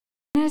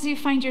as you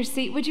find your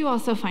seat, would you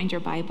also find your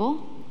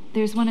Bible?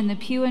 There's one in the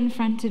pew in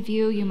front of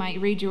you. You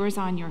might read yours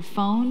on your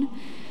phone.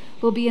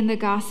 We'll be in the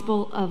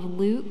Gospel of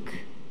Luke,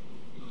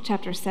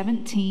 chapter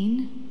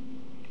 17,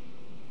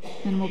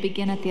 and we'll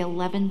begin at the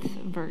 11th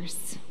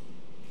verse.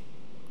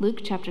 Luke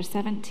chapter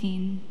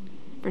 17,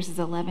 verses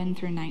 11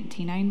 through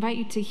 19. I invite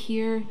you to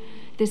hear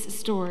this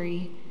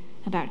story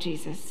about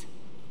Jesus.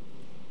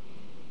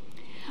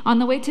 On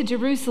the way to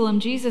Jerusalem,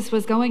 Jesus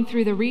was going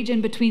through the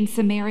region between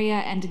Samaria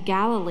and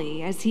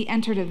Galilee. As he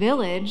entered a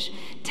village,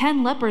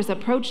 10 lepers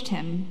approached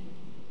him.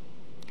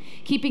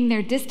 Keeping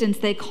their distance,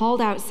 they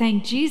called out,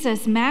 saying,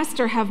 "Jesus,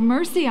 Master, have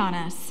mercy on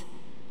us."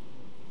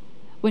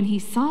 When he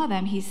saw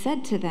them, he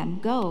said to them,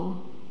 "Go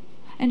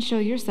and show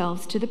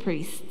yourselves to the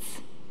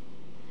priests."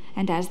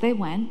 And as they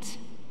went,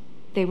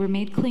 they were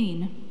made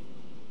clean.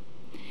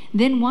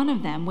 Then one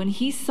of them, when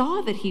he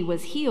saw that he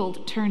was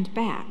healed, turned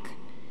back,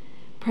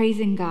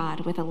 praising God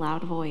with a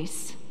loud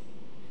voice.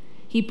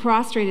 He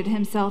prostrated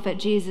himself at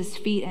Jesus'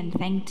 feet and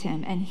thanked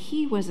him, and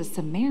he was a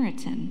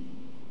Samaritan.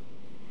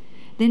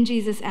 Then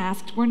Jesus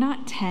asked, "Were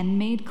not 10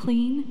 made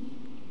clean?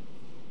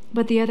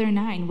 But the other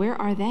 9, where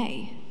are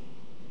they?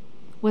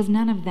 Was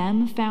none of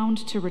them found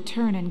to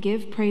return and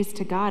give praise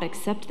to God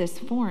except this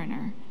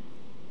foreigner?"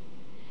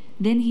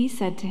 Then he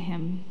said to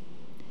him,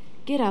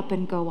 "Get up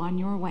and go on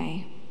your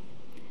way.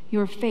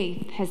 Your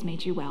faith has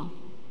made you well."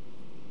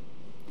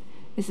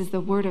 This is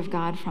the word of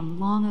God from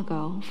long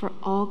ago for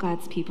all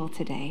God's people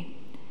today.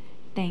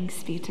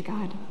 Thanks be to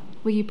God.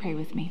 Will you pray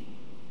with me?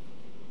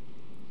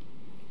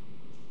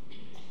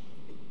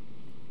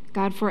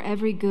 God, for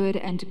every good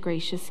and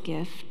gracious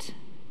gift,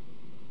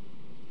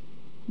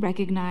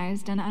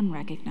 recognized and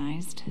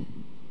unrecognized,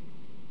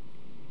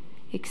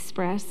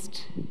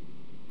 expressed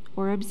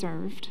or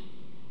observed,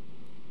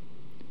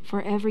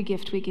 for every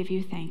gift we give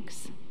you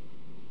thanks.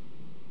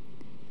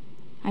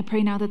 I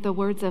pray now that the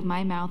words of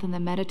my mouth and the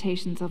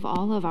meditations of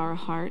all of our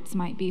hearts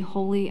might be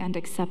holy and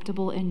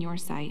acceptable in your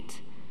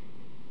sight.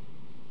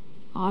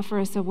 Offer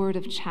us a word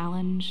of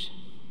challenge,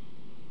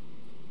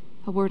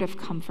 a word of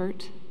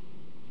comfort,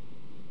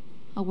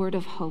 a word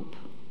of hope.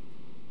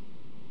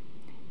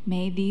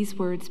 May these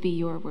words be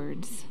your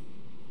words,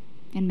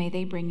 and may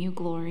they bring you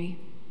glory.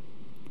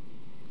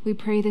 We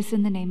pray this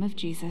in the name of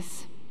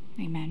Jesus.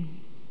 Amen.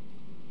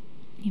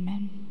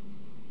 Amen.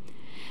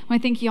 Well, I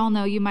think you all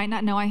know, you might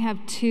not know, I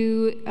have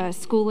 2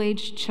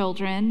 school-age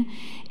children,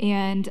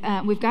 and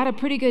we've got a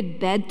pretty good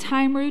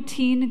bedtime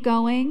routine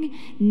going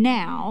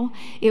now.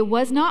 It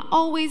was not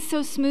always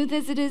so smooth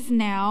as it is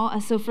now,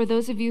 so for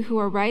those of you who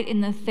are right in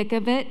the thick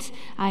of it,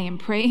 I am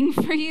praying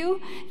for you.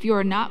 If you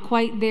are not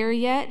quite there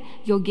yet,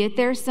 you'll get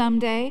there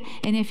someday,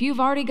 and if you've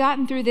already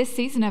gotten through this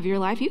season of your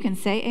life, you can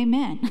say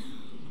amen.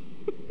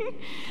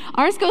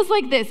 Ours goes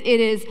like this. It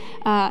is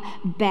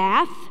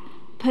bath,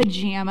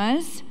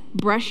 pajamas,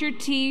 brush your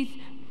teeth,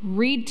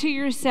 read to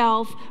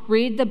yourself,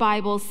 read the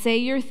Bible, say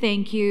your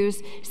thank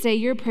yous, say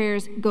your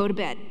prayers, go to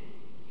bed.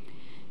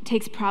 It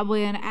takes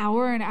probably an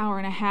hour and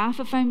a half,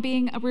 if I'm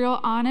being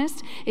real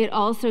honest. It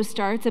also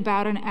starts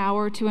about an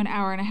hour to an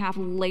hour and a half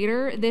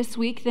later this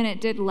week than it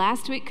did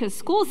last week because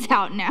school's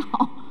out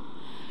now.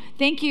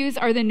 Thank yous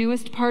are the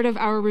newest part of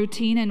our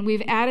routine, and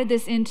we've added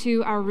this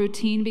into our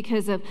routine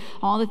because of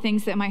all the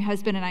things that my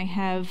husband and I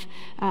have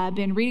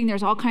been reading.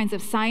 There's all kinds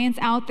of science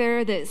out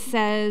there that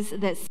says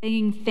that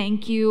saying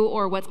thank you,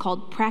 or what's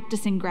called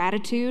practicing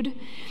gratitude,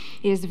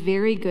 is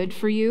very good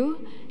for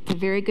you. It's a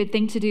very good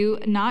thing to do,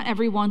 not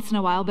every once in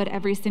a while, but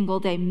every single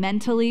day.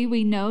 Mentally,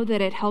 we know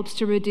that it helps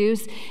to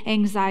reduce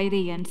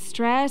anxiety and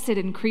stress. It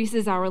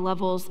increases our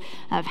levels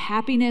of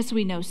happiness.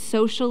 We know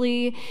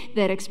socially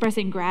that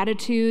expressing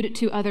gratitude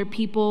to other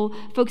people,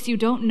 folks you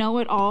don't know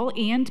at all,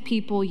 and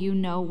people you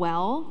know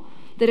well,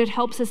 that it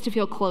helps us to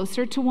feel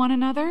closer to one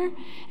another,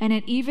 and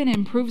it even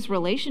improves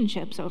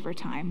relationships over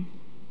time.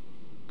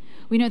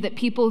 We know that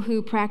people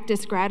who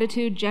practice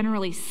gratitude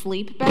generally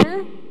sleep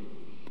better,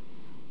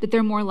 that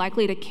they're more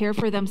likely to care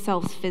for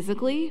themselves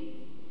physically.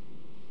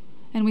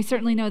 And we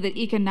certainly know that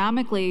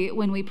economically,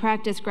 when we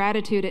practice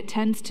gratitude, it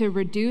tends to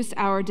reduce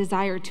our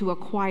desire to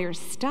acquire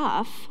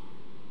stuff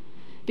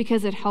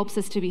because it helps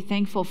us to be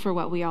thankful for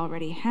what we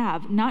already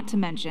have, not to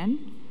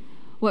mention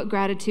what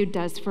gratitude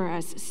does for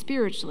us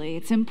spiritually.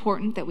 It's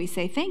important that we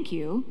say thank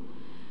you.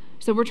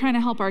 So we're trying to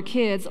help our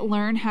kids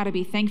learn how to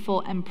be thankful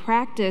and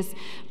practice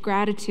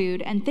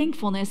gratitude and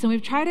thankfulness. And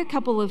we've tried a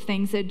couple of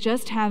things that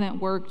just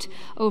haven't worked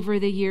over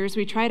the years.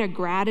 We tried a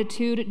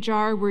gratitude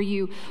jar where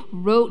you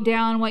wrote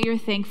down what you're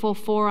thankful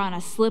for on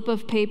a slip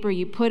of paper.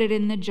 You put it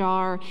in the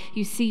jar.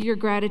 You see your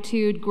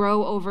gratitude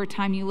grow over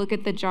time. You look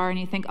at the jar and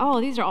you think,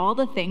 oh, these are all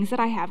the things that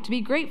I have to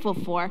be grateful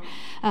for.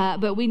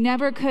 But we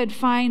never could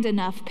find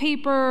enough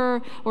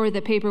paper, or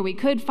the paper we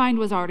could find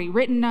was already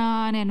written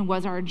on, and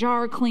was our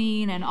jar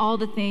clean, and all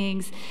the things.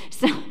 things.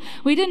 So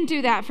we didn't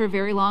do that for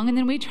very long. And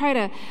then we tried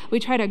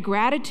a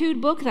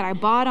gratitude book that I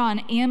bought on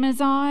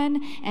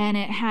Amazon, and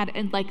it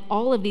had like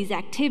all of these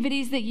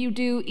activities that you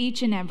do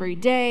each and every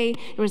day.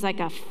 There was like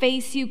a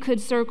face you could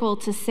circle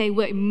to say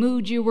what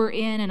mood you were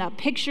in, and a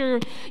picture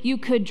you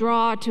could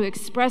draw to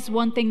express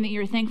one thing that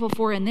you're thankful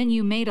for, and then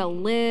you made a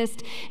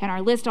list, and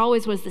our list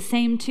always was the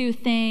same 2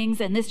 things,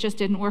 and this just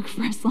didn't work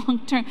for us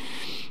long term.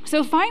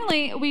 So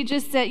finally, we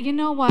just said, you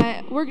know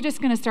what? We're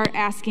just going to start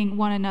asking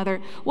one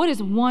another, what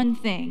is one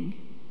thing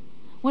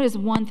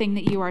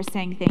that you are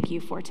saying thank you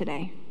for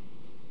today?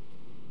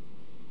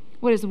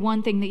 What is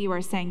one thing that you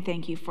are saying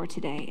thank you for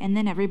today? And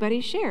then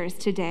everybody shares.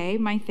 Today,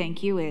 my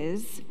thank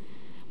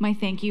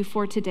you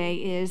for today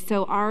is,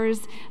 so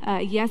ours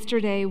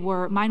yesterday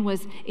mine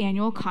was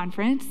annual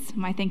conference.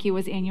 My thank you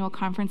was annual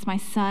conference. My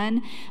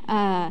son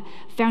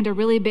found a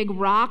really big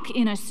rock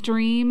in a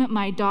stream.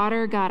 My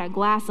daughter got a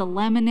glass of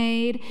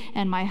lemonade,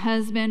 and my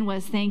husband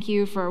was thank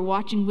you for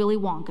watching Willy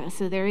Wonka.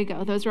 So there you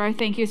go. Those were our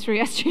thank yous for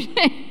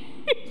yesterday.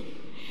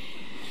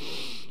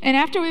 And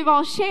after we've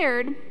all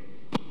shared,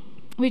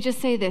 we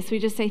just say this. We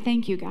just say,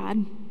 thank you,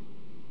 God.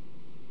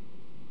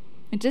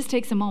 It just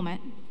takes a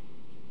moment.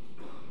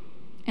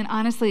 And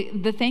honestly,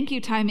 the thank you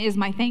time is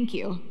my thank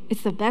you.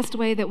 It's the best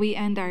way that we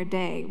end our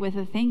day, with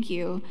a thank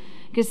you.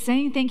 Because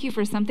saying thank you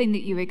for something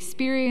that you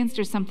experienced,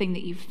 or something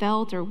that you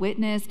felt or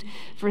witnessed,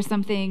 for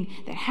something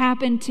that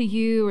happened to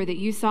you or that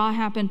you saw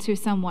happen to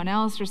someone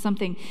else, or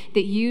something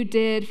that you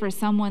did for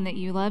someone that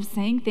you love,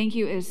 saying thank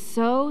you is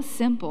so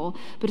simple,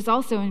 but it's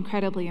also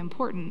incredibly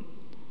important.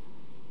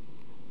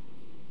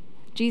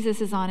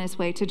 Jesus is on his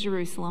way to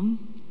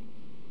Jerusalem,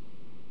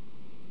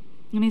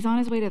 and he's on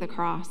his way to the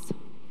cross.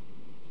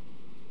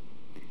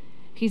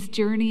 He's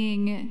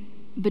journeying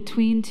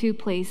between 2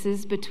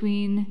 places,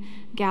 between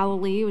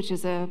Galilee, which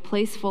is a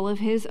place full of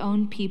his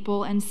own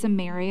people, and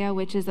Samaria,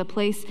 which is a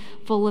place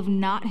full of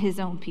not his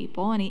own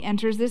people. And he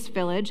enters this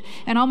village,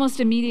 and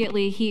almost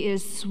immediately he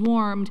is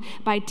swarmed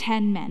by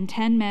 10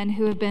 men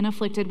who have been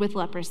afflicted with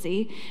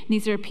leprosy. And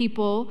these are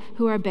people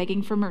who are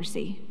begging for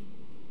mercy,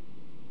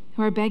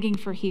 who are begging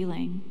for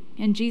healing.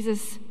 And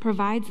Jesus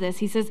provides this.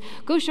 He says,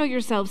 go show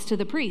yourselves to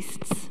the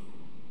priests.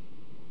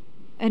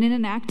 And in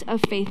an act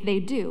of faith, they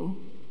do.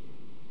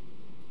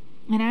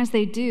 And as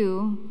they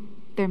do,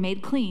 they're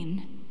made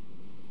clean.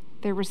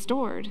 They're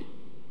restored.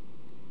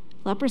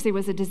 Leprosy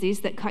was a disease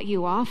that cut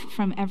you off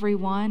from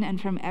everyone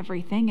and from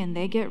everything, and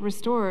they get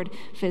restored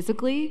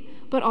physically,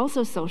 but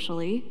also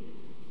socially,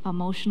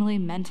 emotionally,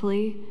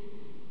 mentally.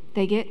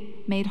 They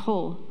get made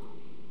whole.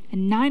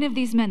 And 9 of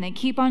these men, they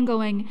keep on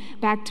going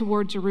back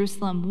toward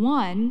Jerusalem.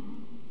 One,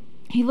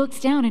 he looks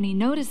down and he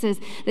notices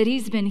that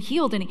he's been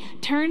healed, and he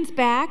turns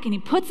back and he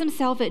puts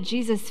himself at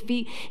Jesus'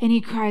 feet and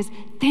he cries,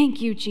 thank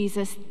you,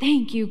 Jesus.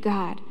 Thank you,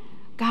 God.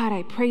 God,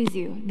 I praise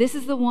you. This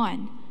is the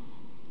one.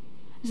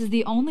 This is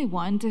the only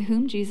one to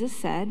whom Jesus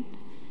said,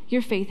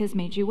 your faith has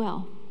made you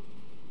well.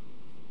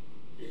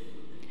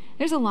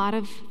 There's a lot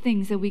of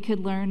things that we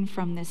could learn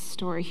from this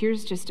story.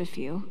 Here's just a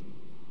few.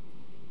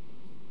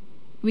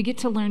 We get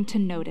to learn to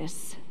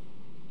notice.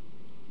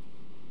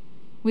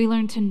 We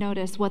learn to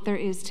notice what there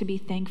is to be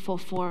thankful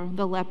for.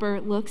 The leper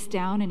looks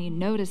down and he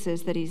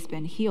notices that he's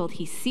been healed.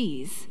 He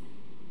sees.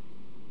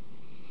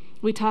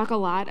 We talk a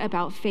lot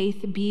about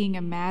faith being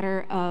a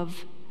matter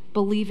of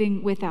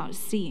believing without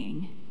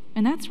seeing.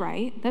 And that's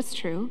right. That's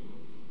true.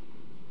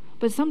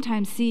 But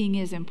sometimes seeing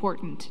is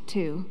important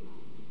too.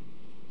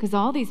 Because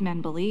all these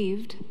men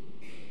believed,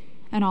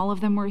 and all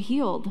of them were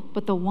healed.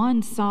 But the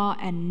one saw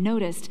and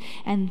noticed,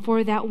 and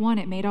for that one,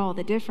 it made all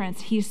the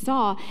difference. He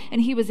saw,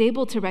 and he was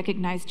able to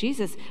recognize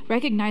Jesus,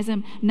 recognize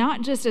him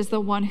not just as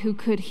the one who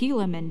could heal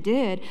him and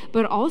did,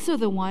 but also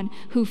the one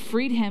who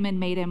freed him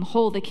and made him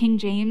whole. The King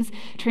James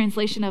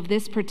translation of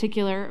this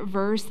particular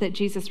verse that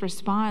Jesus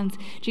responds,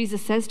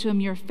 Jesus says to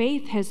him, your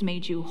faith has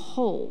made you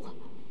whole.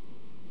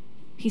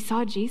 He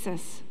saw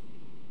Jesus.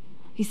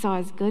 He saw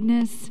his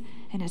goodness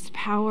and his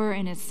power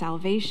and his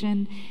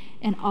salvation,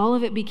 and all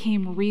of it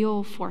became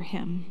real for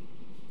him.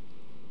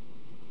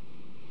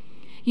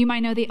 You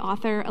might know the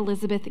author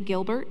Elizabeth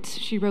Gilbert.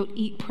 She wrote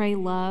Eat, Pray,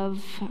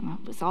 Love.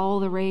 It was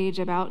all the rage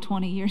about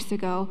 20 years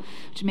ago,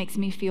 which makes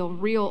me feel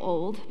real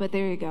old, but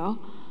there you go.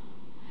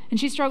 And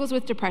she struggles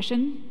with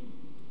depression.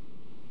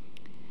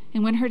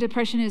 And when her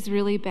depression is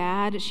really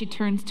bad, she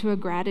turns to a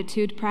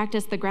gratitude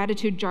practice. The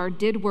gratitude jar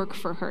did work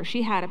for her.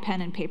 She had a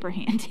pen and paper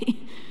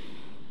handy.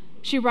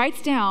 She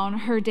writes down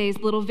her day's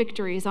little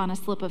victories on a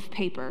slip of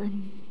paper.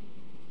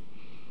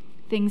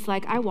 Things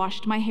like, I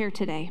washed my hair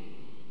today.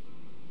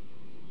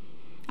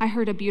 I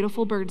heard a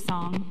beautiful bird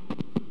song.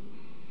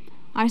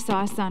 I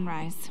saw a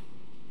sunrise.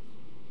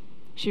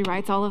 She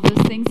writes all of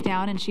those things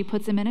down and she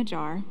puts them in a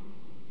jar.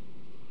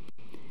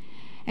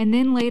 And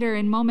then later,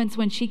 in moments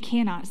when she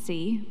cannot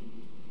see,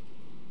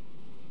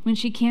 when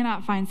she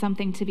cannot find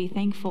something to be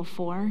thankful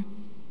for,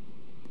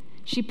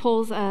 she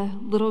pulls a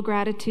little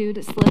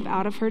gratitude slip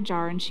out of her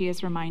jar and she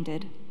is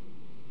reminded.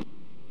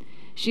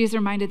 She is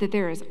reminded that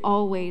there is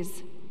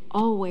always,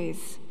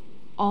 always,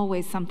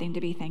 always something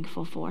to be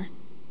thankful for.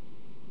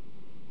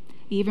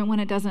 even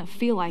when it doesn't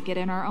feel like it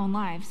in our own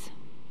lives.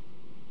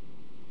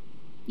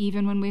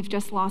 Even when we've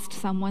just lost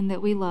someone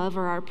that we love,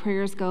 or our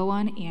prayers go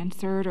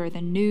unanswered, or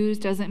the news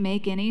doesn't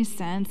make any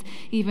sense,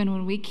 even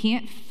when we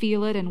can't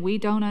feel it and we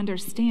don't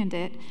understand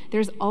it,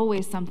 there's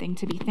always something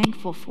to be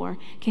thankful for.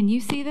 Can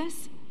you see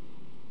this?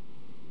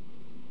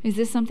 Is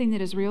this something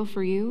that is real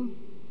for you?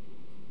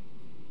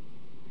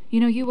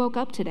 You know, you woke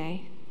up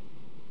today.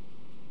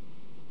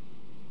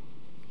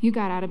 You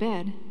got out of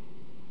bed.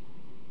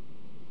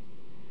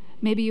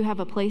 Maybe you have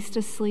a place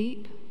to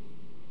sleep.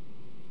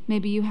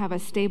 Maybe you have a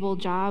stable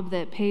job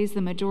that pays the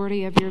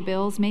majority of your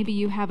bills. Maybe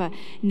you have a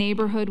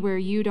neighborhood where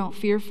you don't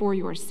fear for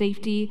your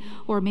safety.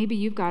 Or maybe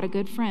you've got a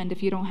good friend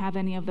if you don't have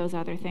any of those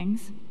other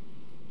things.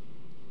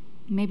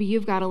 Maybe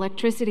you've got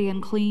electricity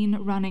and clean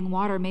running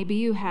water. Maybe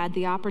you had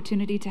the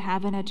opportunity to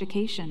have an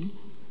education.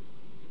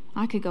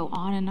 I could go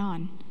on and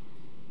on.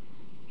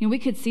 You know, we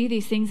could see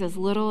these things as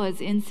little as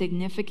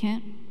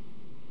insignificant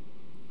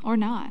or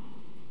not.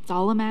 It's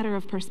all a matter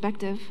of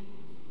perspective.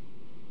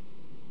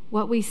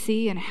 What we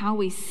see and how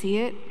we see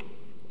it,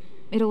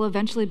 it'll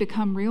eventually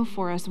become real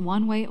for us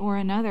one way or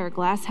another.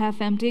 Glass half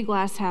empty,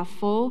 glass half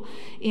full,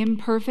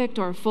 imperfect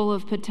or full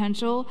of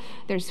potential.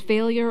 There's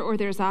failure or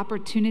there's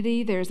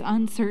opportunity. There's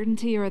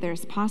uncertainty or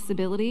there's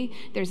possibility.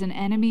 There's an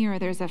enemy or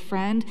there's a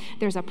friend.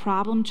 There's a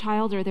problem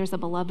child or there's a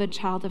beloved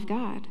child of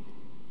God.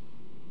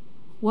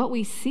 What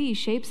we see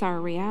shapes our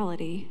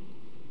reality,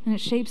 and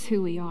it shapes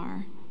who we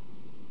are.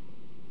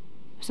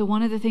 So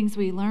one of the things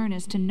we learn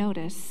is to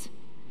notice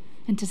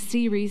and to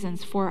see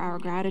reasons for our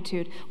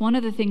gratitude. One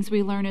of the things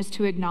we learn is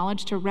to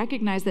acknowledge, to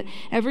recognize that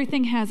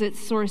everything has its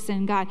source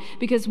in God.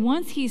 Because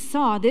once he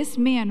saw, this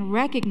man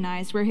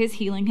recognized where his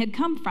healing had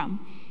come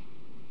from.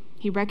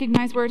 He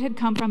recognized where it had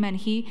come from, and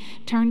he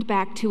turned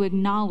back to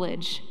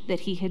acknowledge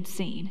that he had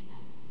seen.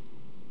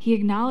 He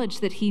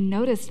acknowledged that he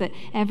noticed that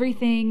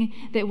everything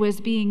that was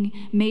being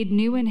made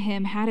new in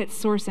him had its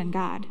source in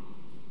God.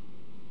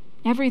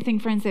 Everything,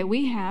 friends, that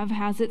we have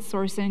has its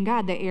source in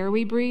God. The air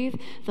we breathe,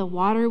 the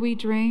water we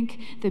drink,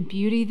 the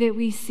beauty that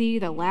we see,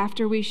 the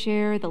laughter we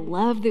share, the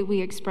love that we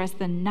express,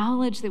 the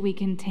knowledge that we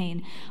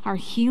contain, our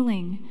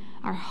healing,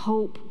 our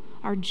hope,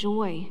 our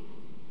joy.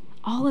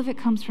 All of it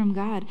comes from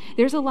God.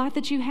 There's a lot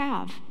that you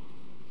have.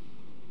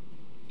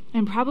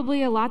 And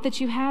probably a lot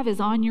that you have is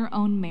on your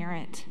own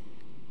merit.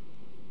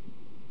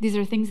 These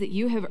are things that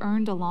you have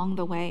earned along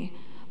the way.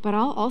 But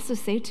I'll also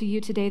say to you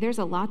today, there's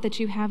a lot that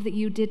you have that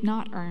you did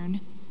not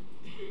earn,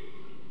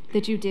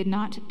 that you did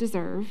not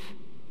deserve,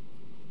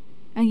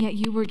 and yet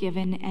you were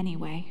given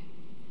anyway.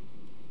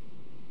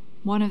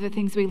 One of the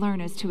things we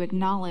learn is to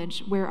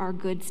acknowledge where our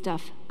good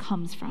stuff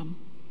comes from.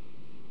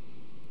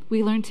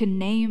 We learn to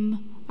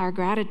name our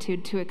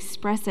gratitude, to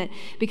express it,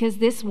 because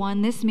this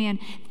man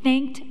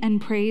thanked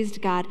and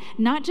praised God,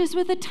 not just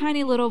with a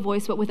tiny little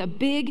voice, but with a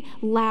big,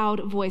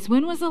 loud voice.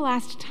 When was the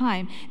last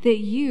time that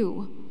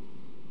you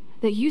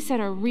said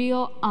a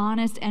real,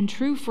 honest, and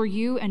true for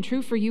you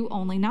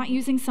only, not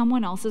using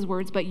someone else's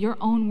words, but your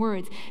own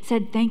words,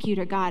 said thank you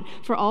to God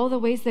for all the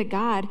ways that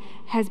God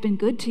has been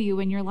good to you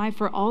in your life,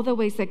 for all the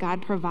ways that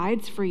God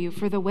provides for you,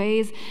 for the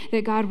ways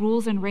that God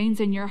rules and reigns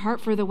in your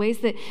heart, for the ways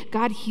that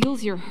God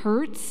heals your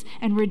hurts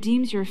and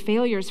redeems your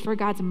failures, for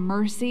God's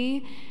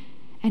mercy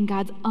and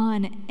God's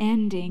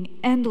unending,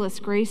 endless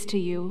grace to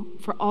you,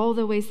 for all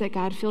the ways that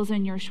God fills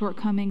in your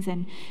shortcomings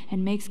and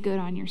makes good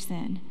on your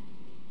sin,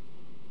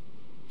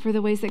 for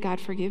the ways that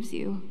God forgives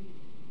you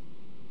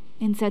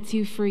and sets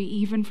you free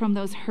even from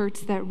those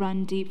hurts that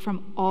run deep,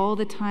 from all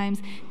the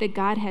times that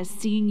God has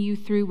seen you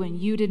through when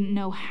you didn't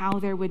know how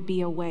there would be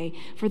a way,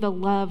 for the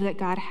love that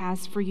God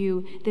has for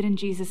you that in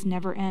Jesus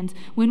never ends.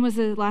 When was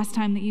the last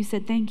time that you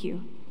said thank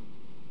you?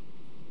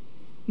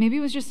 Maybe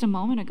it was just a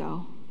moment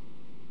ago.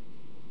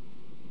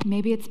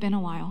 Maybe it's been a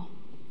while.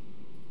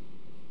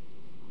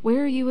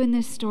 Where are you in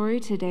this story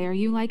today? Are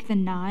you like the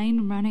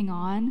 9 running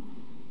on?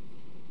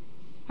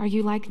 Are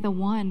you like the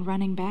 1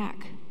 running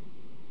back?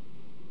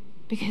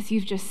 Because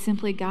you've just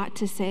simply got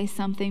to say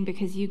something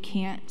because you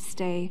can't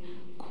stay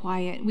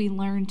quiet. We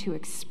learn to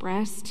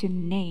express, to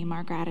name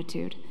our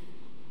gratitude.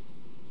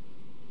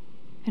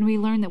 And we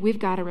learn that we've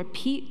got to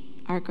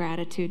repeat our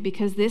gratitude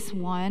because this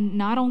one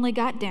not only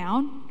got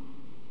down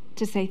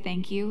to say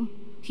thank you,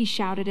 he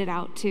shouted it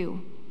out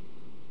too.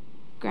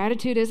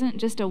 Gratitude isn't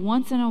just a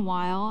once in a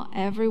while,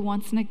 every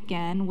once and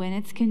again, when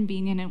it's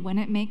convenient and when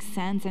it makes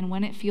sense and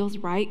when it feels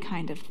right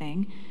kind of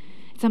thing.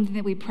 It's something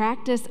that we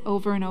practice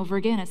over and over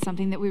again. It's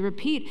something that we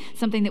repeat,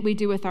 something that we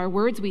do with our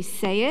words. We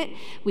say it,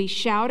 we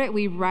shout it,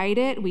 we write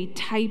it, we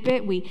type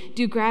it. We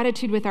do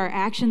gratitude with our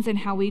actions and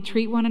how we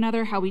treat one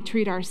another, how we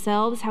treat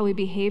ourselves, how we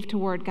behave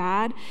toward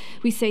God.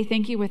 We say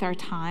thank you with our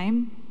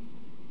time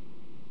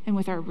and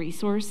with our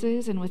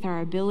resources and with our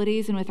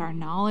abilities and with our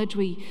knowledge.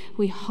 We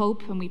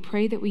hope and we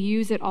pray that we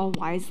use it all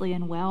wisely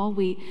and well.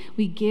 We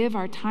give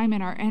our time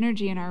and our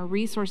energy and our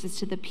resources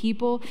to the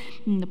people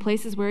and the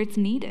places where it's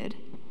needed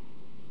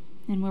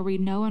and where we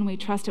know and we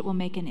trust it will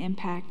make an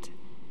impact.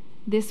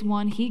 This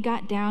one, he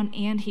got down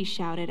and he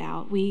shouted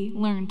out. We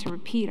learn to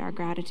repeat our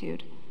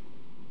gratitude.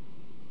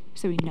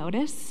 So we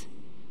notice,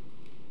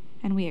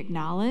 and we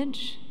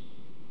acknowledge,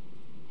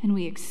 and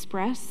we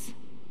express,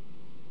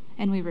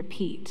 and we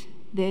repeat.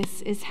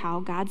 This is how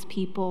God's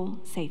people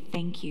say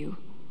thank you.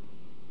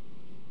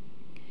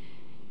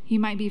 You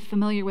might be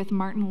familiar with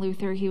Martin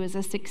Luther. He was a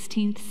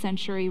 16th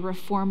century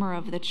reformer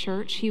of the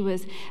church. He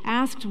was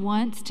asked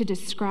once to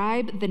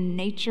describe the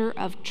nature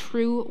of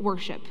true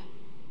worship.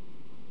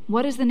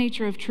 What is the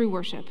nature of true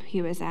worship?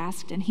 He was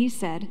asked, and he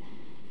said,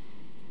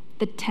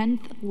 the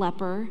 10th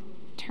leper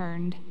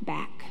turned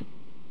back.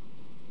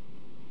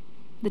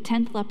 The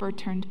 10th leper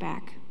turned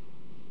back,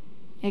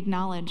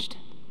 acknowledged,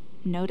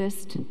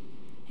 noticed,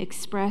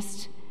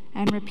 expressed,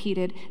 and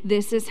repeated,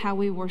 this is how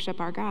we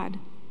worship our God.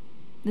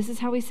 This is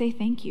how we say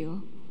thank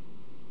you.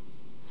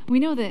 We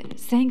know that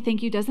saying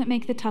thank you doesn't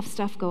make the tough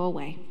stuff go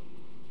away.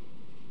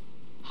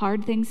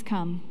 Hard things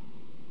come.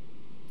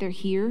 They're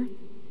here,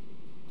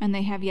 and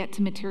they have yet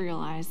to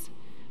materialize.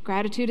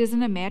 Gratitude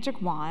isn't a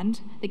magic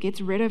wand that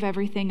gets rid of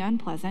everything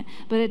unpleasant,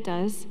 but it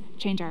does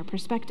change our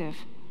perspective.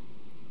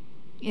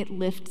 It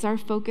lifts our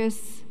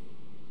focus.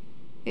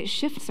 It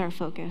shifts our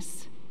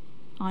focus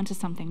onto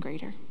something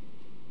greater.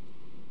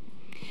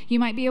 You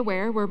might be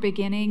aware we're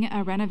beginning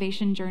a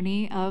renovation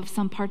journey of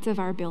some parts of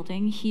our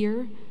building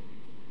here.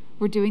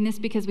 We're doing this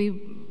because we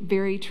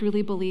very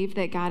truly believe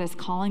that God is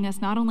calling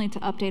us not only to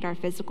update our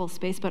physical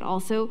space, but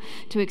also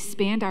to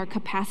expand our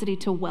capacity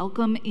to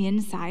welcome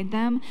inside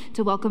them,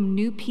 to welcome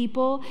new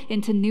people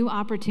into new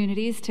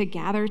opportunities to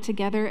gather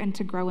together and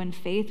to grow in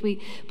faith.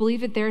 We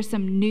believe that there are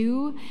some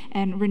new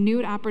and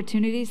renewed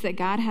opportunities that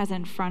God has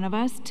in front of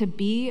us to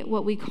be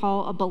what we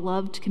call a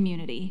beloved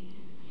community.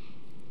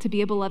 To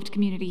be a beloved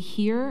community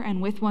here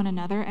and with one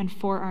another and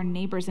for our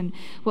neighbors. And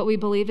what we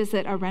believe is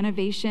that a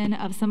renovation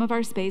of some of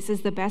our space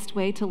is the best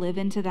way to live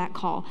into that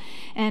call.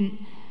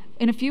 And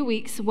in a few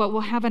weeks, what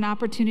we'll have an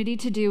opportunity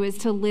to do is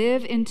to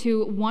live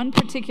into one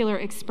particular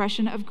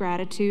expression of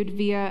gratitude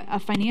via a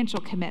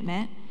financial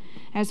commitment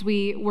as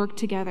we work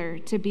together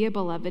to be a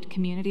beloved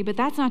community. But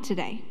that's not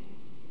today.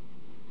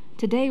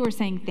 Today, we're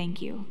saying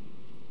thank you.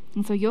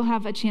 And so you'll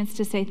have a chance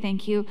to say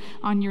thank you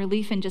on your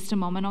leaf in just a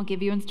moment. I'll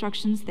give you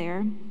instructions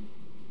there.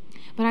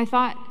 But I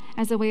thought,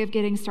 as a way of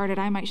getting started,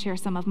 I might share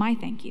some of my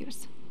thank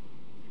yous.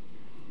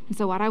 And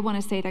so what I want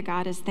to say to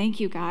God is thank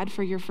you, God,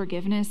 for your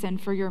forgiveness and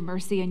for your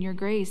mercy and your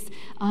grace,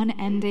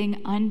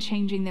 unending,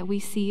 unchanging, that we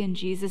see in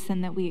Jesus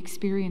and that we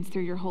experience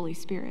through your Holy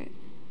Spirit.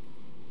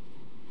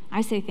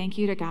 I say thank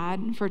you to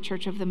God for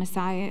Church of the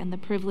Messiah and the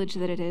privilege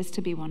that it is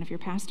to be one of your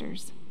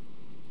pastors.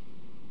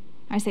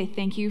 I say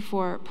thank you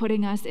for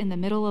putting us in the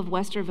middle of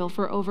Westerville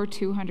for over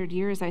 200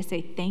 years. I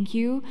say thank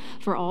you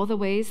for all the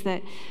ways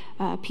that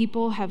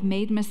people have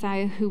made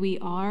Messiah who we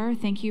are.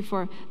 Thank you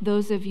for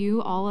those of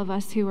you, all of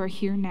us who are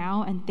here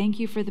now, and thank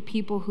you for the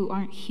people who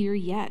aren't here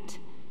yet.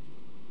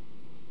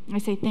 I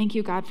say thank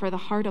you, God, for the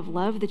heart of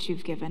love that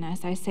you've given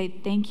us. I say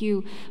thank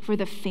you for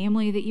the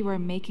family that you are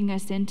making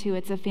us into.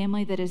 It's a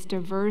family that is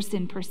diverse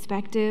in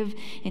perspective,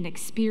 in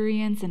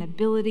experience, in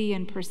ability,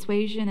 and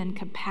persuasion, and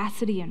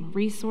capacity, and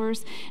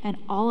resource, and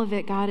all of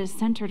it, God, is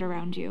centered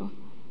around you.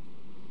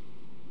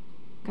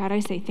 God,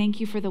 I say thank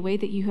you for the way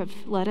that you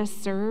have let us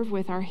serve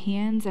with our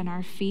hands and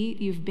our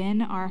feet. You've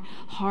been our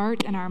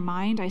heart and our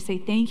mind. I say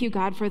thank you,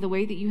 God, for the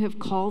way that you have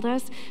called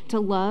us to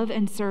love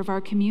and serve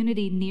our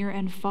community near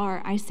and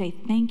far. I say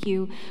thank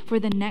you for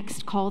the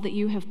next call that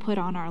you have put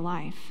on our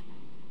life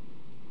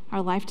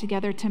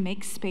together to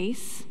make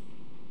space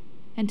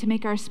and to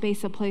make our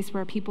space a place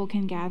where people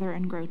can gather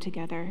and grow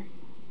together.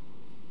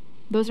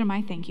 Those are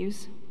my thank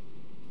yous.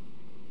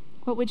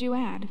 What would you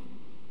add?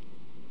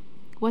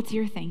 What's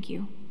your thank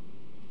you?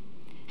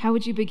 How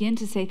would you begin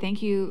to say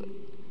thank you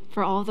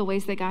for all the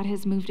ways that God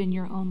has moved in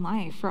your own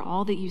life, for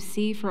all that you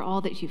see, for all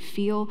that you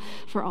feel,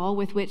 for all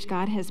with which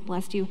God has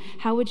blessed you?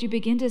 How would you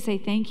begin to say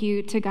thank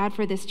you to God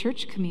for this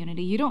church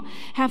community? You don't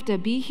have to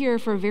be here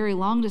for very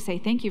long to say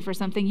thank you for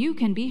something. You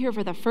can be here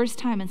for the first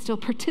time and still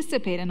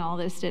participate in all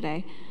this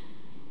today.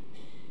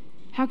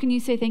 How can you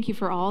say thank you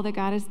for all that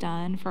God has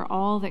done, for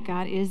all that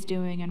God is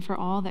doing, and for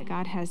all that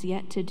God has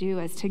yet to do,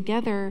 as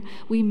together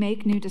we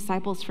make new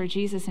disciples for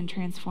Jesus and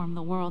transform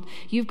the world?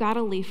 You've got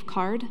a leaf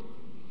card.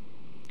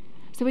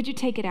 So would you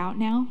take it out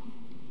now?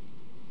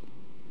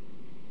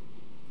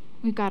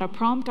 We've got a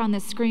prompt on the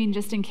screen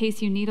just in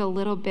case you need a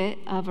little bit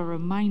of a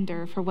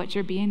reminder for what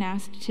you're being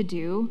asked to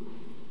do.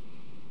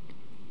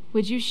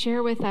 Would you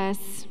share with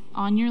us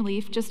on your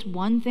leaf just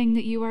one thing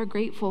that you are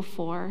grateful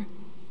for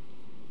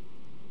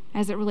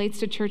as it relates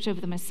to Church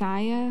of the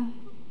Messiah,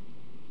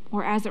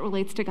 or as it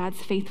relates to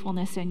God's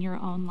faithfulness in your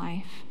own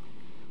life?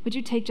 Would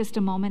you take just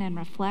a moment and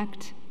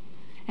reflect,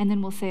 and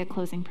then we'll say a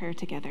closing prayer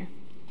together.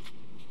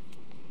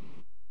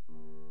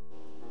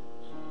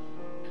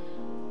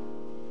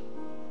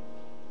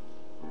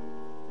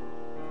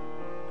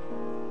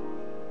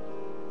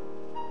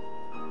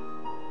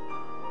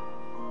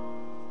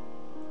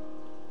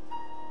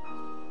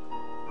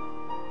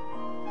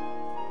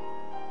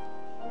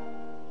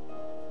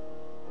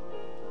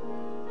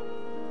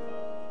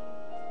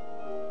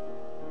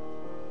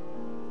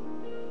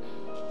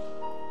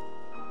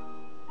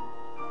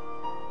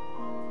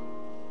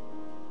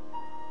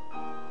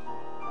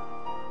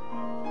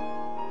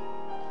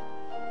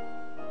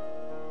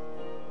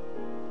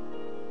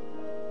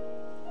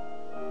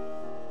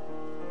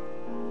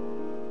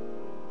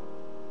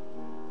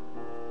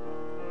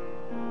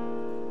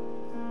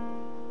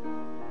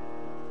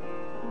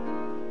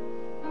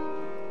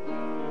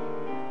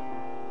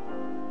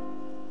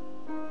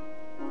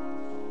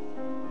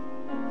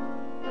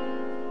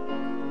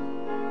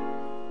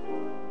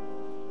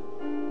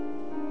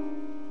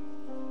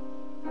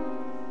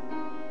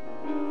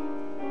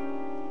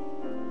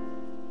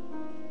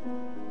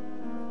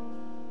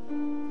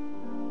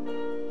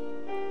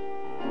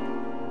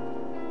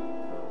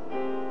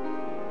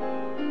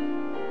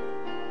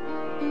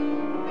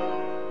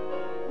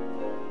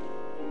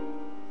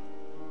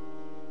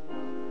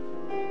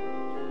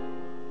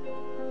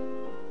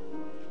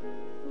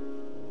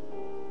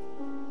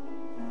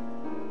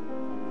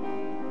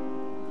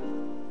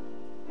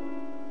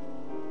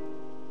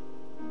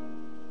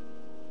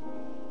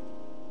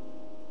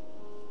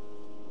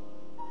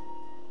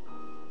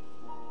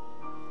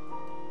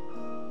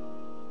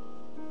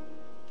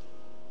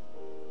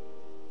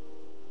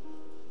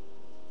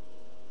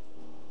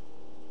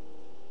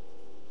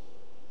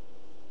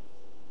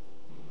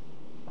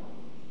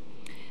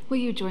 Will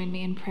you join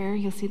me in prayer?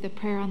 You'll see the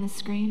prayer on the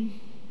screen.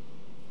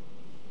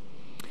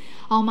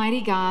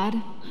 Almighty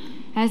God,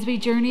 as we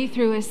journey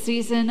through a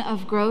season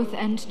of growth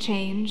and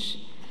change,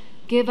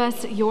 give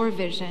us your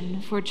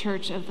vision for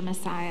Church of the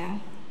Messiah.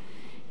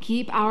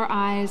 Keep our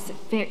eyes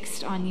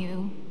fixed on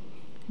you.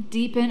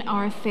 Deepen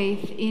our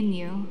faith in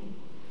you.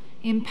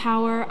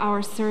 Empower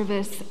our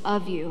service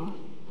of you.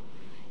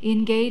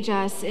 Engage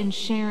us in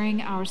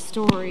sharing our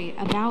story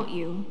about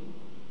you.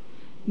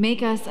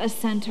 Make us a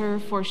center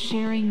for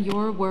sharing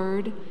your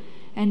word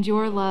and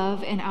your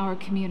love in our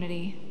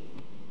community.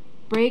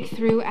 Break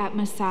through at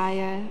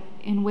Messiah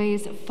in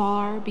ways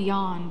far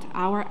beyond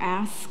our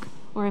ask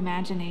or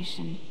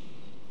imagination.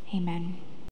 Amen.